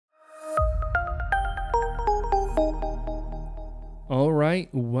All right,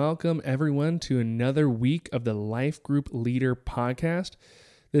 welcome everyone to another week of the LifeGroup Leader Podcast.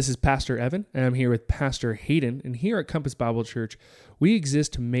 This is Pastor Evan, and I'm here with Pastor Hayden. And here at Compass Bible Church, we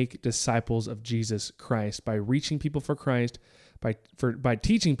exist to make disciples of Jesus Christ by reaching people for Christ, by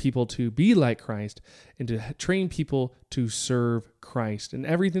teaching people to be like Christ, and to train people to serve Christ. And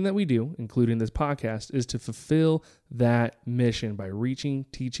everything that we do, including this podcast, is to fulfill that mission by reaching,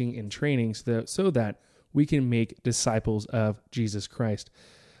 teaching, and training so that we can make disciples of Jesus Christ.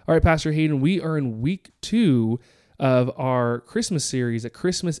 All right, Pastor Hayden, we are in week 2 of our Christmas series, A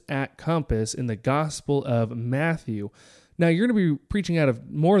Christmas at Compass, in the Gospel of Matthew. Now, you're going to be preaching out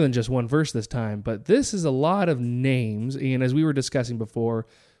of more than just one verse this time, but this is a lot of names, and as we were discussing before,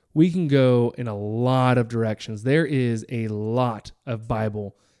 we can go in a lot of directions. There is a lot of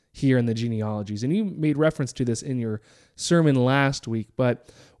Bible here in the genealogies, and you made reference to this in your sermon last week, but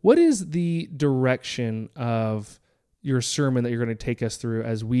what is the direction of your sermon that you're going to take us through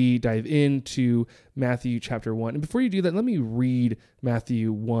as we dive into Matthew chapter 1? And before you do that, let me read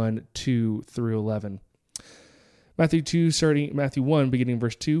Matthew 1, 2 through 11. Matthew 1, beginning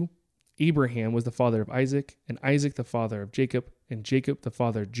verse 2, Abraham was the father of Isaac, and Isaac the father of Jacob, and Jacob the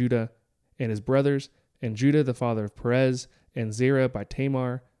father of Judah and his brothers, and Judah the father of Perez, and Zerah by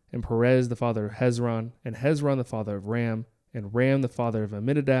Tamar, and Perez the father of Hezron, and Hezron the father of Ram, and Ram the father of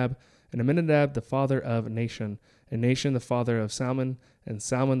Amminadab, and Amminadab the father of Nahshon, and Nahshon the father of Salmon, and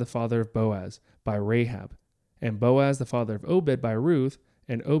Salmon the father of Boaz by Rahab, and Boaz the father of Obed by Ruth,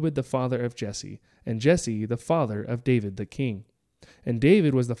 and Obed the father of Jesse, and Jesse the father of David the king. And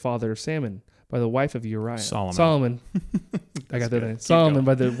David was the father of Salmon by the wife of Uriah. Solomon. I got that name. Solomon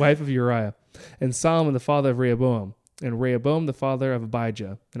by the wife of Uriah. And Solomon the father of Rehoboam, and Rehoboam the father of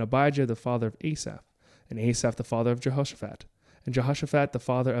Abijah, and Abijah the father of Asaph, and Asaph the father of Jehoshaphat, and Jehoshaphat the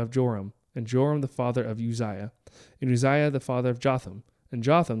father of Joram, and Joram the father of Uzziah, and Uzziah the father of Jotham, and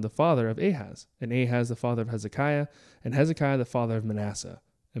Jotham the father of Ahaz, and Ahaz the father of Hezekiah, and Hezekiah the father of Manasseh,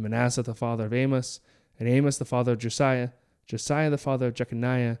 and Manasseh the father of Amos, and Amos the father of Josiah, Josiah the father of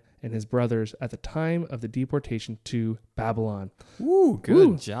Jeconiah, and his brothers at the time of the deportation to Babylon. Ooh,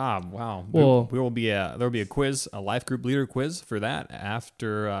 good job. Wow. Well, there will be a quiz, a life group leader quiz for that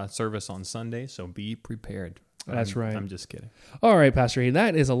after service on Sunday, so be prepared. That's right. I'm just kidding. All right, Pastor Hayden,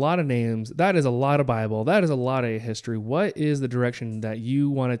 that is a lot of names. That is a lot of Bible. That is a lot of history. What is the direction that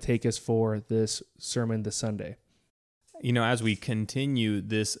you want to take us for this sermon this Sunday? You know, as we continue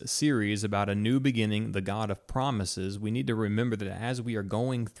this series about a new beginning, the God of promises, we need to remember that as we are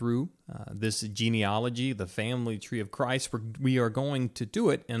going through this genealogy, the family tree of Christ, we are going to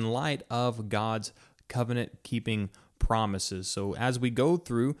do it in light of God's covenant-keeping promises. So as we go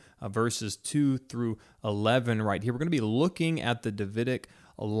through verses 2 through 11 right here, we're going to be looking at the Davidic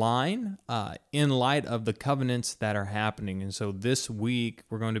line in light of the covenants that are happening. And so this week,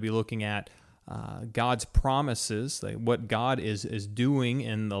 we're going to be looking at God's promises, like what God is doing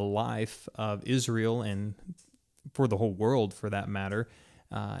in the life of Israel and for the whole world for that matter.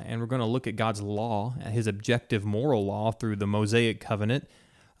 And we're going to look at God's law, his objective moral law through the Mosaic covenant.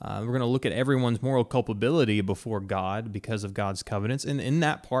 We're going to look at everyone's moral culpability before God because of God's covenants. And in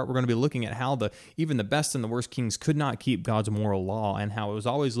that part, we're going to be looking at how even the best and the worst kings could not keep God's moral law and how it was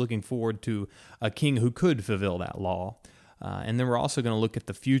always looking forward to a king who could fulfill that law. And then we're also going to look at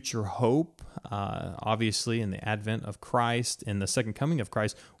the future hope. Obviously, in the advent of Christ, in the second coming of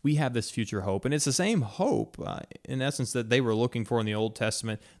Christ, we have this future hope. And it's the same hope, in essence, that they were looking for in the Old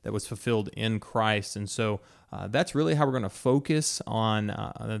Testament that was fulfilled in Christ. And so that's really how we're going to focus on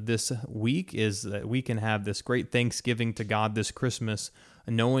this week, is that we can have this great thanksgiving to God this Christmas,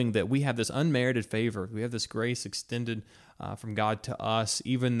 knowing that we have this unmerited favor. We have this grace extended from God to us,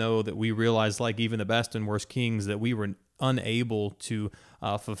 even though that we realize, like even the best and worst kings, that we were unable to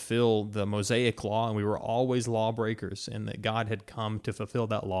fulfill the Mosaic law, and we were always lawbreakers, and that God had come to fulfill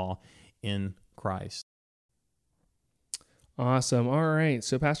that law in Christ. Awesome. All right.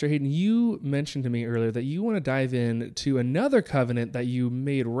 So, Pastor Hayden, you mentioned to me earlier that you want to dive in to another covenant that you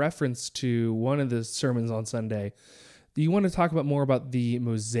made reference to one of the sermons on Sunday. Do you want to talk about more about the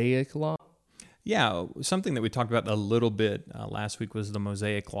Mosaic law? Yeah, something that we talked about a little bit last week was the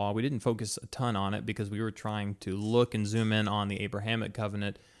Mosaic Law. We didn't focus a ton on it because we were trying to look and zoom in on the Abrahamic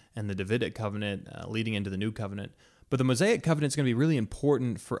covenant and the Davidic covenant leading into the New Covenant. But the Mosaic covenant is going to be really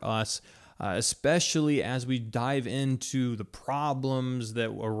important for us, especially as we dive into the problems that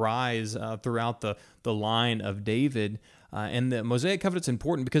arise throughout the line of David. And the Mosaic covenant is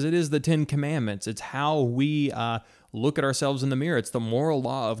important because it is the Ten Commandments. It's how we look at ourselves in the mirror. It's the moral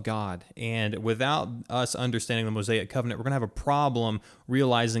law of God. And without us understanding the Mosaic covenant, we're going to have a problem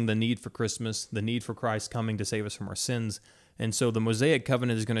realizing the need for Christmas, the need for Christ coming to save us from our sins, And so the Mosaic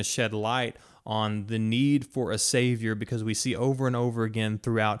covenant is going to shed light on the need for a Savior, because we see over and over again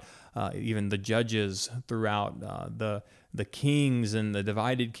throughout even the judges, throughout the kings and the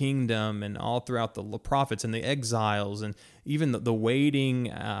divided kingdom, and all throughout the prophets and the exiles, and even the waiting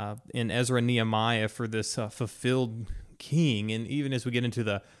in Ezra and Nehemiah for this fulfilled king. And even as we get into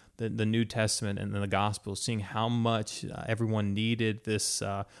the New Testament and the Gospels, seeing how much everyone needed this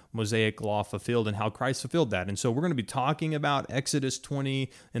Mosaic law fulfilled and how Christ fulfilled that. And so we're going to be talking about Exodus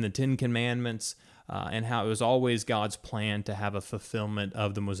 20 and the Ten Commandments, and how it was always God's plan to have a fulfillment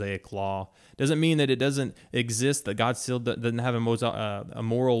of the Mosaic law. Doesn't mean that it doesn't exist, that God still doesn't have a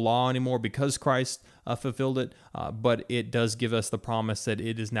moral law anymore because Christ fulfilled it, but it does give us the promise that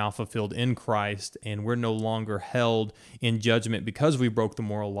it is now fulfilled in Christ, and we're no longer held in judgment because we broke the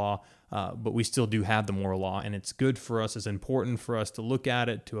moral law, but we still do have the moral law, and it's good for us, it's important for us to look at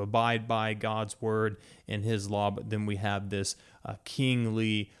it, to abide by God's word and his law, but then we have this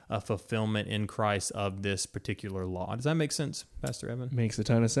kingly fulfillment in Christ of this particular law. Does that make sense, Pastor Evan? Makes a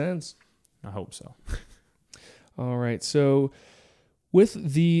ton of sense. I hope so. All right, so with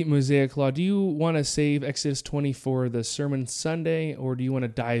the Mosaic law, do you want to save Exodus 20 for the Sermon Sunday, or do you want to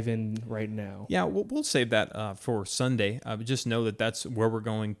dive in right now? Yeah, we'll save that for Sunday. Just know that that's where we're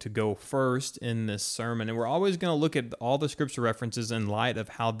going to go first in this sermon, and we're always going to look at all the scripture references in light of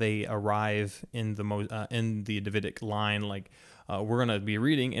how they arrive in the Davidic line. Like we're going to be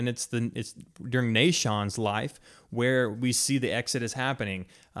reading, and it's during Nahshon's life where we see the Exodus happening.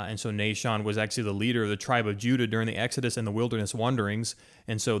 And so Nahshon was actually the leader of the tribe of Judah during the Exodus and the wilderness wanderings.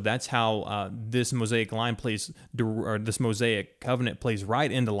 And so that's how this Mosaic line this Mosaic covenant plays right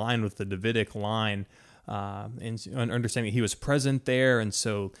into line with the Davidic line. And understanding he was present there, and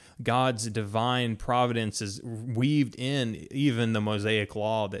so God's divine providence is weaved in even the Mosaic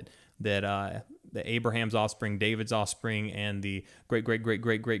law that the Abraham's offspring, David's offspring, and the great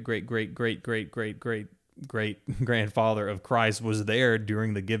grandfather of Christ was there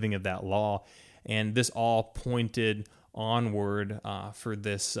during the giving of that law. And this all pointed onward for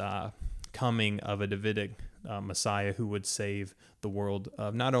this coming of a Davidic Messiah who would save the world,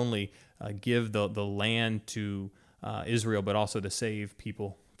 not only give the land to Israel, but also to save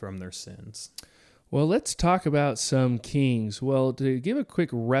people from their sins. Well, let's talk about some kings. Well, to give a quick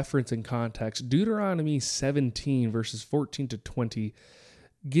reference and context, Deuteronomy 17, verses 14 to 20,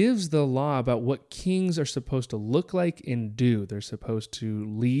 gives the law about what kings are supposed to look like and do. They're supposed to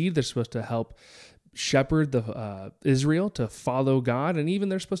lead. They're supposed to help shepherd the Israel to follow God, and even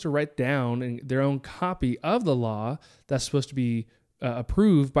they're supposed to write down their own copy of the law that's supposed to be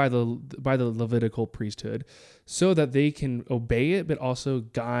approved by the Levitical priesthood, so that they can obey it, but also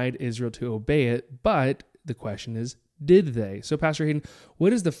guide Israel to obey it. But the question is, did they? So, Pastor Hayden,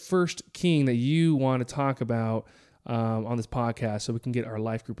 what is the first king that you want to talk about on this podcast, so we can get our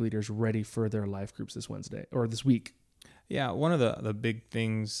life group leaders ready for their life groups this Wednesday or this week? Yeah, one of the big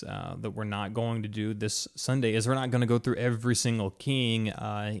things that we're not going to do this Sunday is we're not going to go through every single king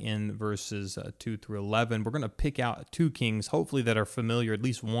in verses 2 through 11. We're going to pick out two kings, hopefully that are familiar, at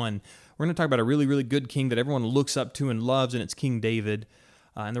least one. We're going to talk about a really, really good king that everyone looks up to and loves, and it's King David.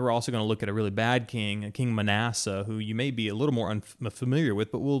 And then we're also going to look at a really bad king, King Manasseh, who you may be a little more unfamiliar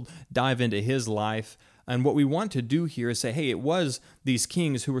with, but we'll dive into his life. And what we want to do here is say, hey, it was these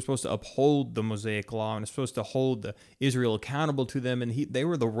kings who were supposed to uphold the Mosaic law and supposed to hold Israel accountable to them. And they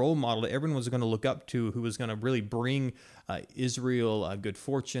were the role model that everyone was going to look up to, who was going to really bring Israel good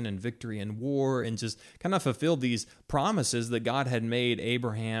fortune and victory in war, and just kind of fulfill these promises that God had made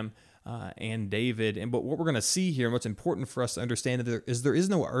Abraham and David. But what we're going to see here, and what's important for us to understand, is there is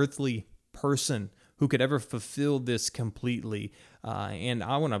no earthly person who could ever fulfill this completely. And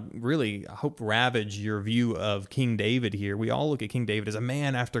I want to really, I hope, ravage your view of King David here. We all look at King David as a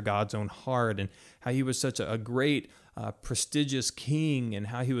man after God's own heart, and how he was such a great, prestigious king, and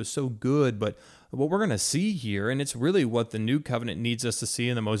how he was so good. But what we're going to see here, and it's really what the New Covenant needs us to see,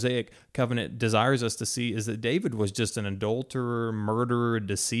 and the Mosaic Covenant desires us to see, is that David was just an adulterer, murderer,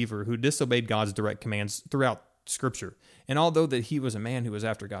 deceiver, who disobeyed God's direct commands throughout Scripture. And although that he was a man who was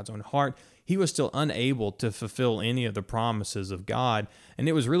after God's own heart, he was still unable to fulfill any of the promises of God. And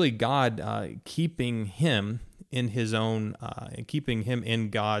it was really God keeping him in his own, keeping him in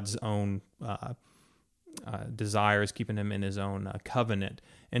God's own desires, keeping him in his own covenant.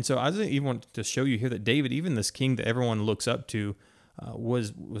 And so I even want to show you here that David, even this king that everyone looks up to,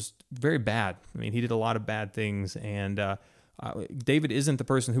 was very bad. I mean, he did a lot of bad things, and David isn't the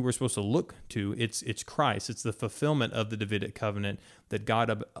person who we're supposed to look to. It's Christ. It's the fulfillment of the Davidic covenant that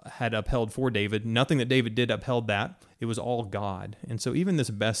God had upheld for David. Nothing that David did upheld that. It was all God. And so even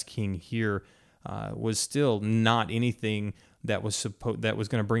this best king here was still not anything that was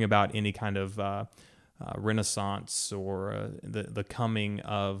going to bring about any kind of renaissance or the coming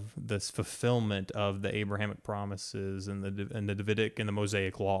of this fulfillment of the Abrahamic promises and the Davidic and the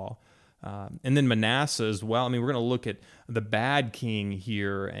Mosaic law. And then Manasseh as well. I mean, we're going to look at the bad king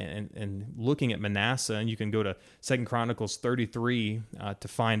here and looking at Manasseh, and you can go to 2 Chronicles 33 to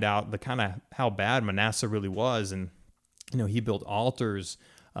find out the kind of how bad Manasseh really was. And, he built altars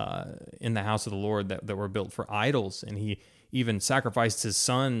in the house of the Lord that were built for idols, and he even sacrificed his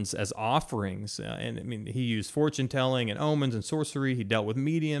sons as offerings. He used fortune telling and omens and sorcery. He dealt with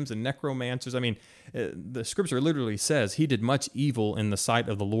mediums and necromancers. The scripture literally says he did much evil in the sight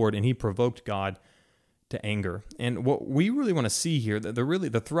of the Lord, and he provoked God to anger. And what we really want to see here,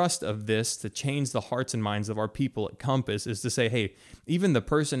 the thrust of this to change the hearts and minds of our people at Compass is to say, hey, even the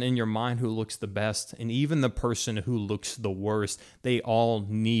person in your mind who looks the best and even the person who looks the worst, they all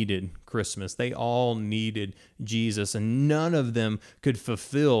needed Christmas. They all needed Jesus, and none of them could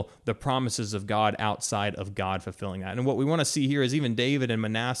fulfill the promises of God outside of God fulfilling that. And what we want to see here is even David and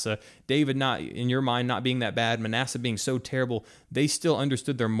Manasseh, David not, in your mind, not being that bad, Manasseh being so terrible, they still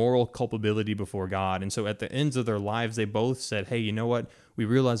understood their moral culpability before God. And so at the ends of their lives, they both said, hey, you know what? We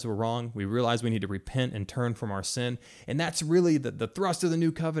realize we're wrong. We realize we need to repent and turn from our sin. And that's really the thrust of the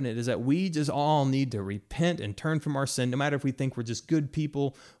new covenant, is that we just all need to repent and turn from our sin. No matter if we think we're just good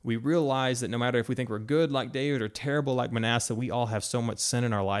people, we realize that no matter if we think we're good like David or terrible like Manasseh, we all have so much sin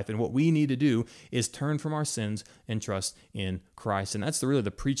in our life. And what we need to do is turn from our sins and trust in Christ. And that's really the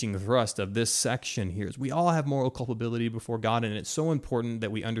preaching thrust of this section here, is we all have moral culpability before God, and it's so important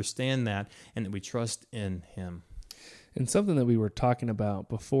that we understand that and that we trust in Him. And something that we were talking about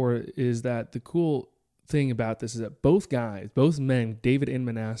before is that the cool thing about this is that both men, David and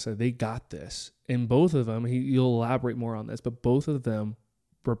Manasseh, they got this. And both of them, you'll elaborate more on this, but both of them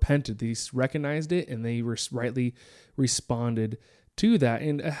repented. They recognized it, and they rightly responded to that.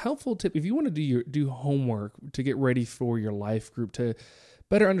 And a helpful tip, if you want to do homework to get ready for your life group, to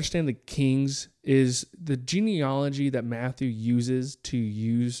better understand the kings, is the genealogy that Matthew uses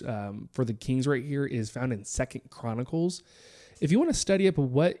for the kings right here is found in 2 Chronicles. If you want to study up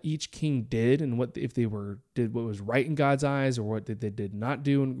what each king did and if they did what was right in God's eyes or what they did not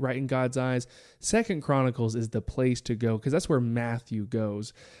do right in God's eyes, 2 Chronicles is the place to go, because that's where Matthew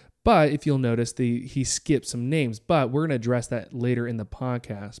goes. But if you'll notice, he skipped some names, but we're going to address that later in the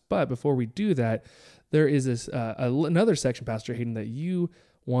podcast. But before we do that, there is this another section, Pastor Hayden, that you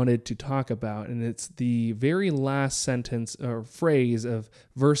wanted to talk about, and it's the very last sentence or phrase of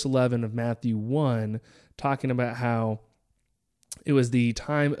verse 11 of Matthew 1, talking about how it was the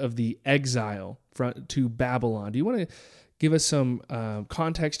time of the exile to Babylon. Do you want to give us some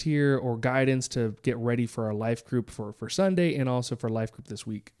context here or guidance to get ready for our life group for Sunday and also for life group this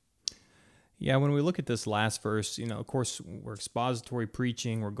week? Yeah, when we look at this last verse, of course, we're expository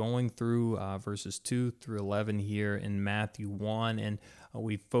preaching. We're going through verses 2 through 11 here in Matthew 1, and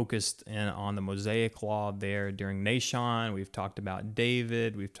we focused on the Mosaic law there during Nashon. We've talked about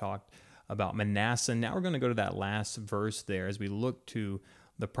David. We've talked about Manasseh. Now we're going to go to that last verse there as we look to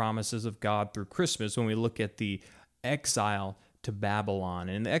the promises of God through Christmas, when we look at the exile to Babylon.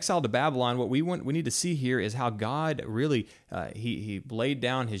 And in the exile to Babylon, what we need to see here is how God really he laid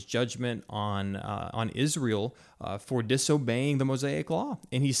down His judgment on Israel for disobeying the Mosaic law,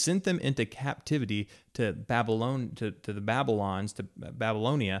 and He sent them into captivity to Babylon, to the Babylons, to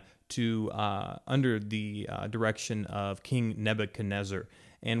Babylonia, under the direction of King Nebuchadnezzar.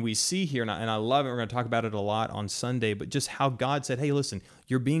 And we see here, and I love it. We're going to talk about it a lot on Sunday, but just how God said, "Hey, listen,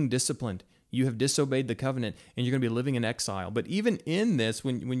 you're being disciplined. You have disobeyed the covenant, and you're going to be living in exile." But even in this,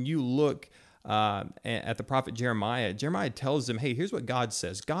 when you look at the prophet Jeremiah tells them, hey, here's what God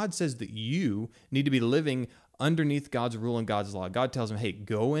says. God says that you need to be living underneath God's rule and God's law. God tells them, hey,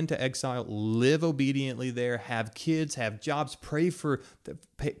 go into exile, live obediently there, have kids, have jobs, pray for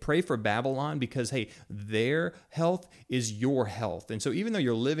Babylon, because, hey, their health is your health. And so even though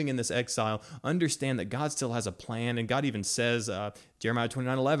you're living in this exile, understand that God still has a plan. And God even says, Jeremiah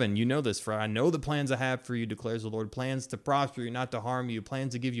 29:11, you know this, for I know the plans I have for you, declares the Lord, plans to prosper you, not to harm you,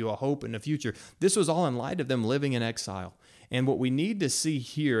 plans to give you a hope in the future. This was all in light of them living in exile. And what we need to see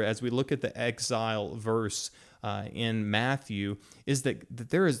here as we look at the exile verse in Matthew is that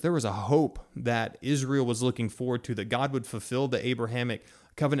there was a hope that Israel was looking forward to, that God would fulfill the Abrahamic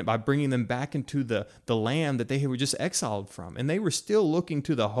covenant by bringing them back into the land that they were just exiled from. And they were still looking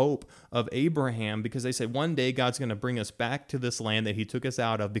to the hope of Abraham, because they said one day God's going to bring us back to this land that he took us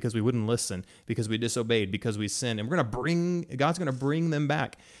out of because we wouldn't listen, because we disobeyed, because we sinned. And God's going to bring them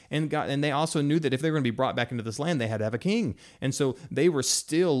back. And they also knew that if they were going to be brought back into this land, they had to have a king. And so they were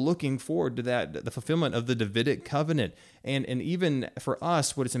still looking forward to the fulfillment of the Davidic covenant. And even for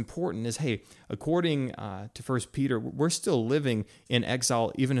us, what is important is, hey, according to 1 Peter, we're still living in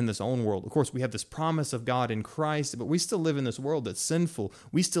exile even in this own world. Of course, we have this promise of God in Christ, but we still live in this world that's sinful.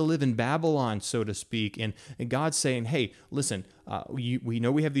 We still live in Babylon, so to speak. And God's saying, hey, listen, we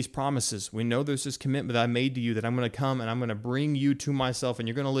know we have these promises. We know there's this commitment that I made to you, that I'm going to come and I'm going to bring you to myself, and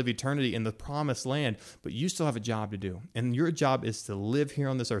you're going to live eternity in the promised land, but you still have a job to do. And your job is to live here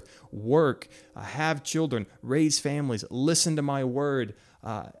on this earth, work, have children, raise families, listen to my word,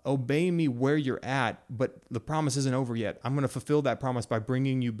 obey me where you're at, but the promise isn't over yet. I'm going to fulfill that promise by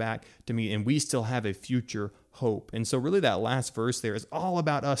bringing you back to me, and we still have a future hope. And so really that last verse there is all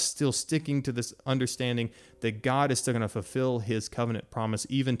about us still sticking to this understanding that God is still going to fulfill his covenant promise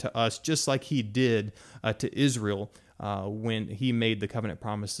even to us, just like he did to Israel when he made the covenant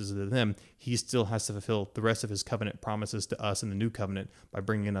promises to them. He still has to fulfill the rest of his covenant promises to us in the new covenant by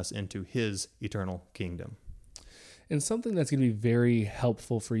bringing us into his eternal kingdom. And something that's going to be very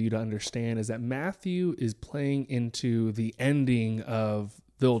helpful for you to understand is that Matthew is playing into the ending of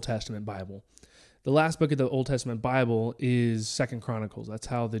the Old Testament Bible. The last book of the Old Testament Bible is 2 Chronicles. That's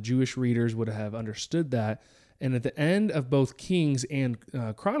how the Jewish readers would have understood that. And at the end of both Kings and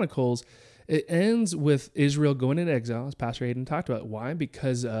Chronicles, it ends with Israel going into exile, as Pastor Hayden talked about. Why?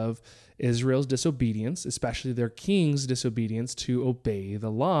 Because of Israel's disobedience, especially their king's disobedience to obey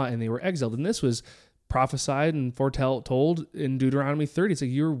the law, and they were exiled. And this was prophesied and foretold in Deuteronomy 30. It's like,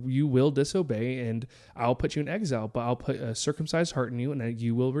 you will disobey, and I'll put you in exile, but I'll put a circumcised heart in you, and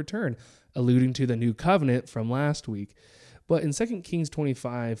you will return, alluding to the new covenant from last week. But in 2 Kings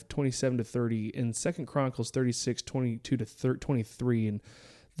 25, 27 to 30, in 2 Chronicles 36, 22 to 23, and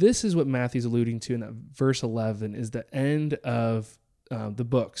this is what Matthew's alluding to in that verse 11, is the end of the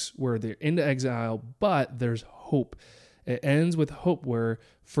books where they're into exile, but there's hope. It ends with hope, where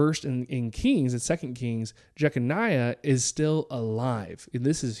first in Kings and 2 Kings, Jeconiah is still alive. And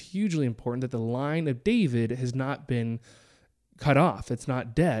this is hugely important, that the line of David has not been cut off. It's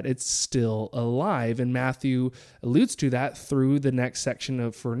not dead. It's still alive. And Matthew alludes to that through the next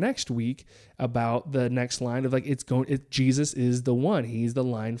section for next week, about the next line of Jesus is the one. He's the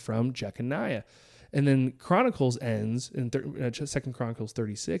line from Jeconiah. And then Chronicles ends, in 2 Chronicles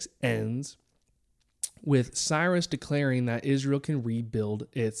 36 ends with Cyrus declaring that Israel can rebuild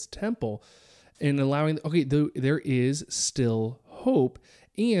its temple, and allowing, there is still hope,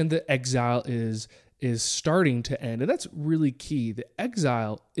 and the exile is starting to end. And that's really key. The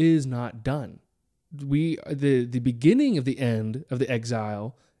exile is not done. The beginning of the end of the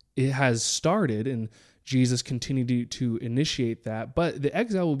exile, it has started, and Jesus continued to initiate that, but the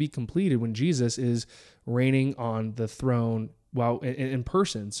exile will be completed when Jesus is reigning on the throne in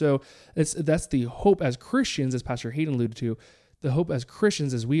person. So that's the hope as Christians, as Pastor Hayden alluded to, the hope as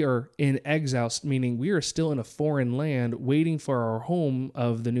Christians as we are in exile, meaning we are still in a foreign land waiting for our home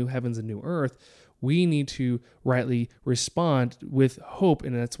of the new heavens and new earth. We need to rightly respond with hope,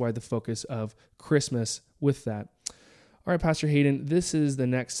 and that's why the focus of Christmas with that. All right, Pastor Hayden, this is the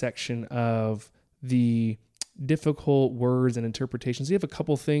next section of the difficult words and interpretations. Do you have a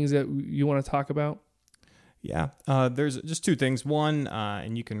couple things that you want to talk about? Yeah, there's just two things. One,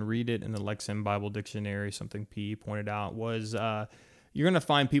 and you can read it in the Lexham Bible Dictionary, something P pointed out, was you're going to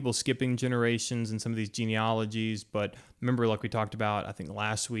find people skipping generations in some of these genealogies, but remember, like we talked about, I think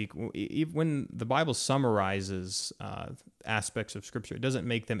last week, when the Bible summarizes aspects of Scripture, it doesn't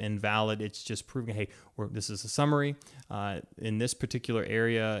make them invalid. It's just proving, hey, this is a summary. In this particular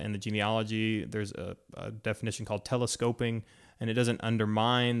area in the genealogy, there's a definition called telescoping, and it doesn't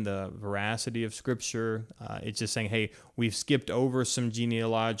undermine the veracity of Scripture. It's just saying, hey, we've skipped over some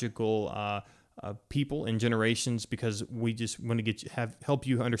genealogical people and generations because we just want to help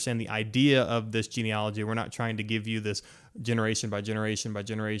you understand the idea of this genealogy. We're not trying to give you this generation by generation by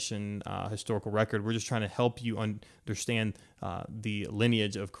generation historical record. We're just trying to help you understand the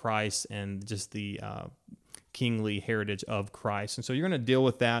lineage of Christ and just the kingly heritage of Christ. And so you're going to deal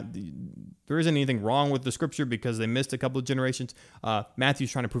with that. There isn't anything wrong with the Scripture because they missed a couple of generations.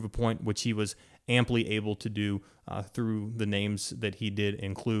 Matthew's trying to prove a point, which he was amply able to do through the names that he did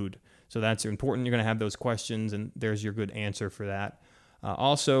include. So that's important. You're going to have those questions, and there's your good answer for that.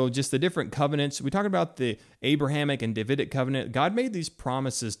 Also, just the different covenants. We talked about the Abrahamic and Davidic covenant. God made these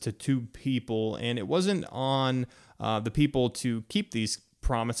promises to two people, and it wasn't on the people to keep these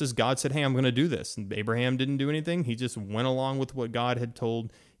promises, God said, hey, I'm going to do this. And Abraham didn't do anything. He just went along with what God had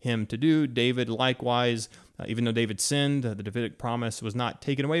told him to do. David, likewise, even though David sinned, the Davidic promise was not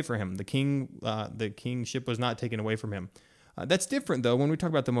taken away from him. The kingship was not taken away from him. That's different, though, when we talk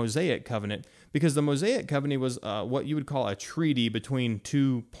about the Mosaic covenant, because the Mosaic covenant was what you would call a treaty between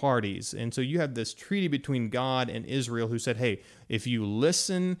two parties. And so you have this treaty between God and Israel who said, hey, if you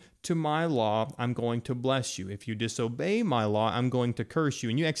listen to my law, I'm going to bless you. If you disobey my law, I'm going to curse you.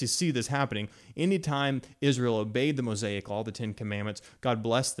 And you actually see this happening. Anytime Israel obeyed the Mosaic law, the 10 Commandments, God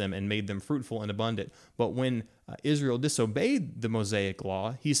blessed them and made them fruitful and abundant. But when Israel disobeyed the Mosaic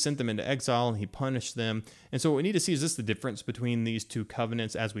law, he sent them into exile and he punished them. And so what we need to see is this the difference between these two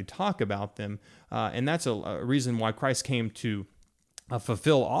covenants as we talk about them. And that's a reason why Christ came to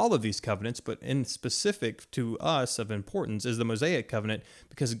fulfill all of these covenants, but in specific to us of importance is the Mosaic covenant,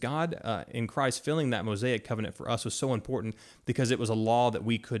 because God in Christ filling that Mosaic covenant for us was so important because it was a law that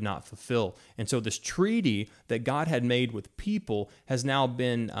we could not fulfill. And so this treaty that God had made with people has now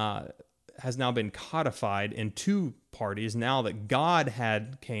been codified in two parties. Now that God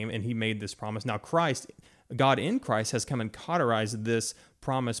had came and he made this promise, now God in Christ has come and cauterized this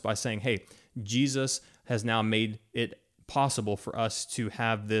promise by saying, hey, Jesus has now made it possible for us to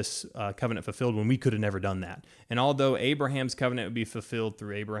have this covenant fulfilled when we could have never done that. And although Abraham's covenant would be fulfilled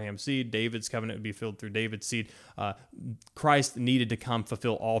through Abraham's seed, David's covenant would be fulfilled through David's seed, Christ needed to come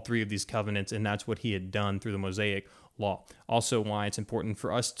fulfill all three of these covenants, and that's what he had done through the Mosaic law. Also why it's important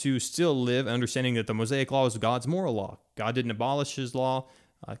for us to still live understanding that the Mosaic law is God's moral law. God didn't abolish his law.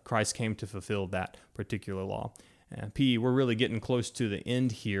 Christ came to fulfill that particular law. We're really getting close to the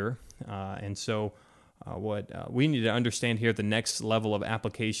end here, and so what we need to understand here at the next level of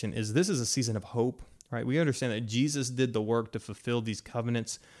application is this is a season of hope, right? We understand that Jesus did the work to fulfill these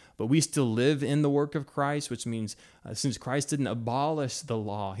covenants, but we still live in the work of Christ, which means since Christ didn't abolish the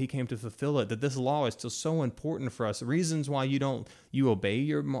law, he came to fulfill it, that this law is still so important for us. Reasons why you obey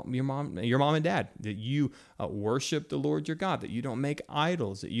your mom and dad, that you worship the Lord your God, that you don't make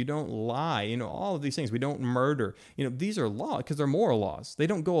idols, that you don't lie, all of these things. We don't murder. These are laws because they're moral laws. They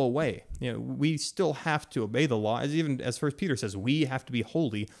don't go away. We still have to obey the law, as First Peter says, we have to be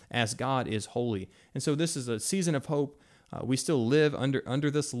holy as God is holy. And so this is a season of hope. We still live under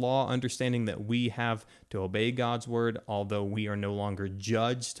this law, understanding that we have to obey God's word, although we are no longer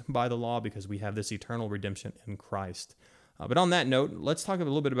judged by the law because we have this eternal redemption in Christ. But on that note, let's talk a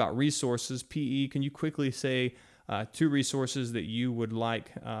little bit about resources. PE, can you quickly say 2 resources that you would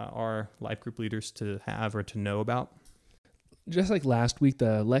like our life group leaders to have or to know about? Just like last week,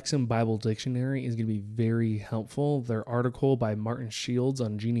 the Lexham Bible Dictionary is going to be very helpful. Their article by Martin Shields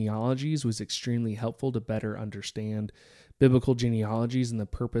on genealogies was extremely helpful to better understand biblical genealogies and the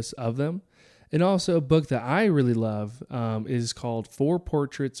purpose of them. And also a book that I really love is called 4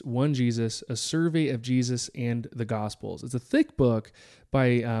 Portraits, 1 Jesus, A Survey of Jesus and the Gospels. It's a thick book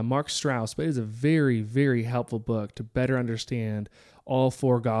by Mark Strauss, but it is a very, very helpful book to better understand all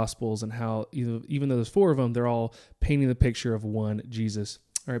 4 Gospels and how, even though there's 4 of them, they're all painting the picture of one Jesus.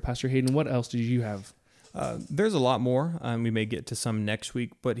 All right, Pastor Hayden, what else did you have? There's a lot more. We may get to some next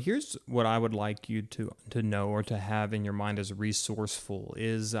week, but here's what I would like you to know or to have in your mind as resourceful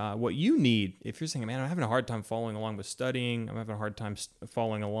is what you need. If you're saying, man, I'm having a hard time following along with studying, I'm having a hard time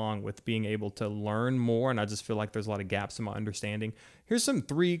following along with being able to learn more, and I just feel like there's a lot of gaps in my understanding. Here's some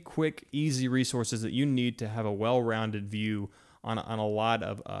 3 quick, easy resources that you need to have a well-rounded view on a lot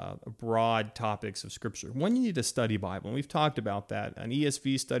of broad topics of Scripture. One, you need a study Bible, and we've talked about that. An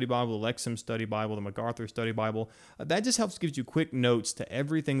ESV study Bible, the Lexham study Bible, the MacArthur study Bible. That just gives you quick notes to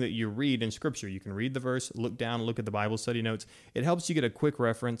everything that you read in Scripture. You can read the verse, look down, look at the Bible study notes. It helps you get a quick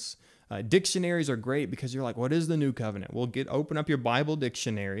reference. Dictionaries are great because you're like, what is the New Covenant? Well, open up your Bible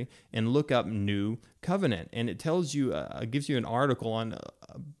dictionary and look up New Covenant, and it tells you, gives you an article on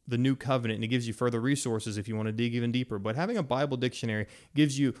the New Covenant, and it gives you further resources if you want to dig even deeper. But having a Bible dictionary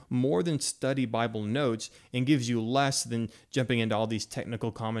gives you more than study Bible notes and gives you less than jumping into all these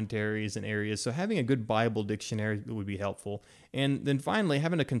technical commentaries and areas. So having a good Bible dictionary would be helpful. And then finally,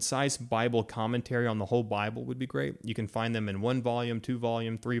 having a concise Bible commentary on the whole Bible would be great. You can find them in 1 volume, 2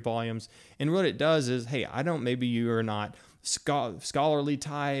 volume, 3 volumes. And what it does is, hey, maybe you are not scholarly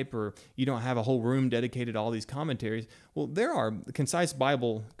type, or you don't have a whole room dedicated to all these commentaries. Well, there are concise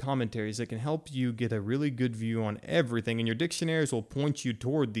Bible commentaries that can help you get a really good view on everything, and your dictionaries will point you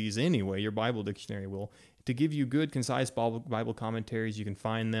toward these anyway. Your Bible dictionary will, to give you good, concise Bible commentaries. You can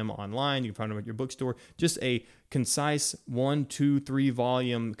find them online. You can find them at your bookstore. Just a concise 1, 2, 3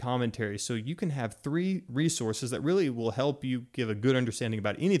 volume commentary. So you can have 3 resources that really will help you give a good understanding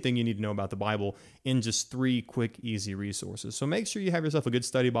about anything you need to know about the Bible in just 3 quick, easy resources. So make sure you have yourself a good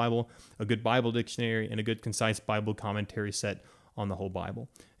study Bible, a good Bible dictionary, and a good, concise Bible commentary set on the whole Bible.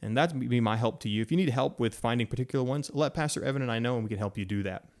 And that would be my help to you. If you need help with finding particular ones, let Pastor Evan and I know, and we can help you do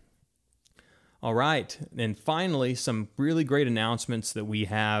that. All right, and finally, some really great announcements that we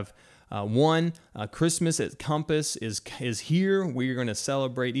have. One, Christmas at Compass is here. We're going to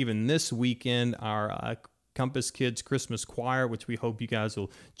celebrate even this weekend our Compass Kids Christmas Choir, which we hope you guys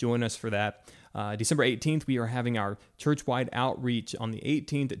will join us for that. December 18th, we are having our church-wide outreach on the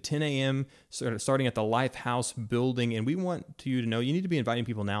 18th at 10 a.m., starting at the Lifehouse building. And we want you to know, you need to be inviting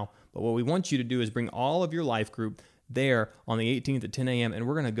people now, but what we want you to do is bring all of your life group there on the 18th at 10 a.m. and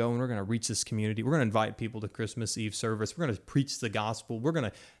we're going to go and we're going to reach this community. We're going to invite people to Christmas Eve service. We're going to preach the gospel. We're going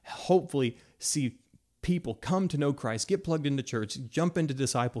to hopefully see people come to know Christ, get plugged into church, jump into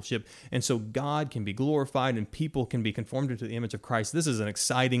discipleship, and so God can be glorified and people can be conformed into the image of Christ. This is an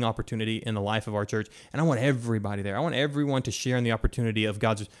exciting opportunity in the life of our church, and I want everybody there. I want everyone to share in the opportunity of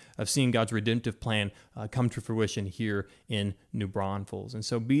seeing God's redemptive plan come to fruition here in New Braunfels. And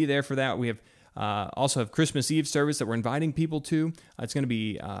so be there for that. We also have Christmas Eve service that we're inviting people to. It's going to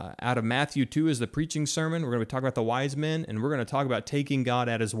be out of Matthew 2 is the preaching sermon. We're going to talk about the wise men, and we're going to talk about taking God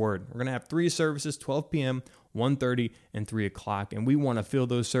at His word. We're going to have 3 services, 12 p.m., 1:30, and 3 o'clock, and we want to fill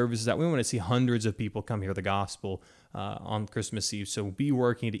those services out. We want to see hundreds of people come hear the gospel on Christmas Eve. So be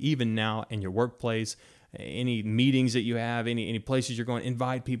working to, even now in your workplace, any meetings that you have, any places you're going,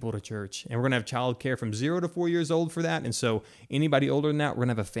 invite people to church. And we're going to have childcare from 0 to 4 years old for that. And so anybody older than that, we're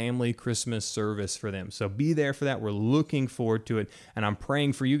going to have a family Christmas service for them. So be there for that. We're looking forward to it. And I'm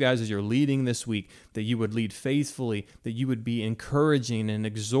praying for you guys as you're leading this week, that you would lead faithfully, that you would be encouraging and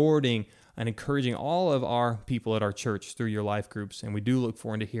exhorting and encouraging all of our people at our church through your life groups. And we do look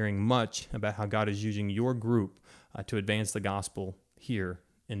forward to hearing much about how God is using your group to advance the gospel here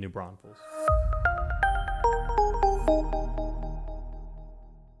in New Braunfels.